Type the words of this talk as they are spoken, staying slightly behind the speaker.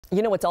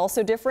You know what's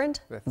also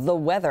different? The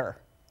weather.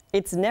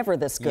 It's never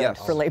this good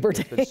for Labor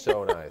Day. It's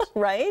so nice.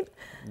 Right?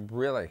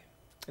 Really?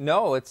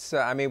 No, it's,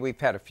 I mean, we've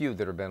had a few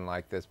that have been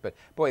like this, but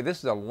boy, this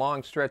is a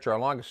long stretch, our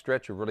longest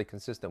stretch of really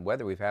consistent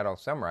weather we've had all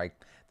summer.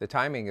 The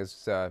timing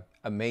is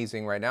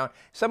amazing right now. In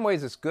some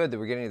ways, it's good that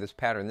we're getting this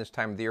pattern this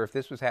time of the year. If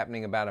this was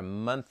happening about a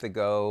month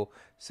ago,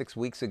 6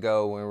 weeks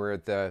ago, when we were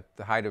at the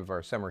height of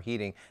our summer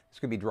heating, this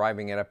could be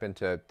driving it up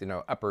into,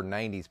 upper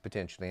 90s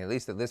potentially. At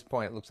least at this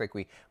point, it looks like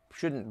we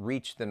shouldn't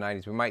reach the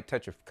 90s. We might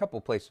touch, a couple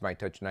places might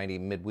touch 90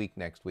 midweek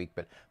next week,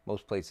 but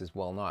most places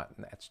will not,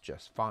 and that's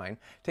just fine.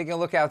 Taking a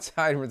look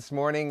outside this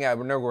morning,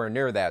 we're nowhere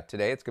near that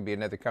today. It's going to be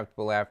another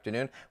comfortable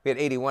afternoon. We had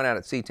 81 out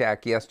at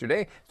SeaTac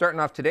yesterday. Starting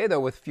off today,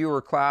 though, with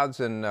fewer clouds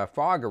and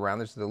fog around.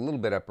 There's a little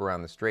bit up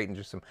around the strait and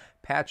just some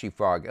patchy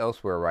fog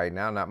elsewhere right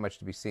now. Not much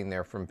to be seen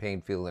there from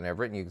Painfield and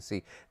Everett. And you can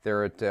see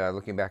there at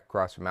looking back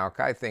across from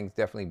Alki, things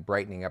definitely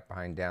brightening up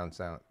behind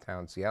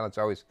downtown Seattle. It's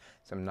always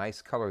some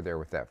nice color there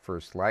with that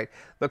first light.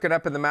 Looking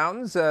up in the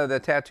mountains, the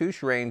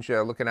Tatoosh Range,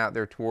 looking out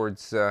there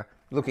towards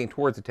looking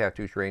towards the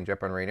Tatoosh Range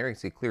up on Rainier. You can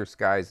see clear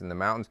skies in the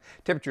mountains.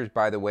 Temperatures,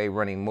 by the way,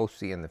 running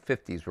mostly in the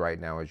 50s right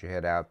now as you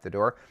head out the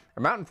door.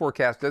 Our mountain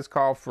forecast does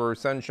call for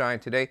sunshine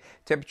today.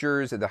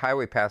 Temperatures at the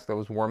highway pass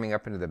levels warming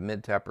up into the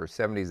mid to upper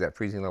 70s. That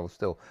freezing level is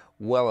still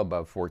well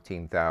above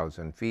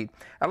 14,000 feet.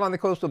 Out along the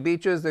coastal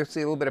beaches, they'll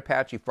see a little bit of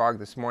patchy fog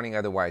this morning.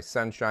 Otherwise,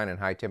 sunshine and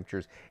high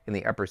temperatures in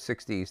the upper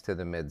 60s to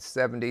the mid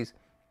 70s.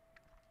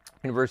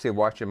 University of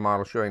Washington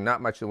model showing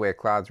not much in the way of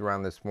clouds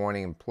around this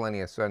morning and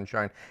plenty of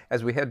sunshine.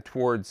 As we head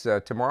towards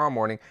tomorrow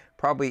morning,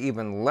 probably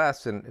even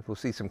less, and we'll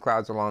see some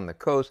clouds along the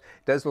coast.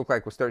 It does look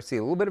like we'll start to see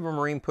a little bit of a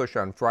marine push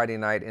on Friday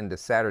night into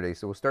Saturday.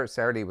 So we'll start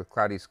Saturday with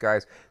cloudy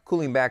skies,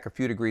 cooling back a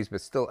few degrees,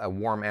 but still a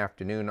warm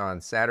afternoon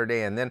on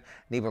Saturday. And then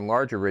an even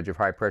larger ridge of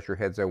high pressure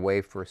heads our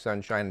way for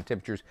sunshine, and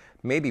temperatures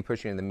maybe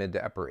pushing in the mid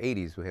to upper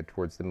 80s. We head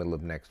towards the middle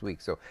of next week.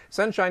 So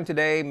sunshine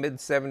today, mid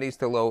 70s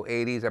to low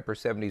 80s, upper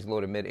 70s,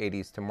 low to mid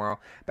 80s tomorrow.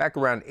 Back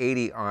around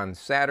 80 on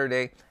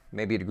Saturday,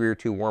 maybe a degree or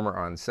two warmer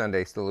on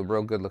Sunday. Still a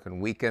real good looking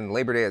weekend.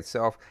 Labor Day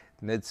itself,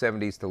 mid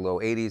 70s to low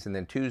 80s, and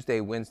then Tuesday,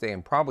 Wednesday,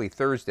 and probably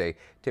Thursday,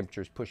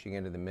 temperatures pushing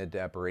into the mid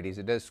to upper 80s.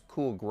 It does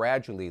cool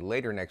gradually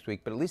later next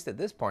week, but at least at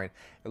this point,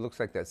 it looks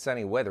like that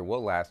sunny weather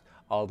will last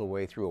all the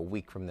way through a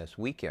week from this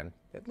weekend,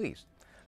 at least.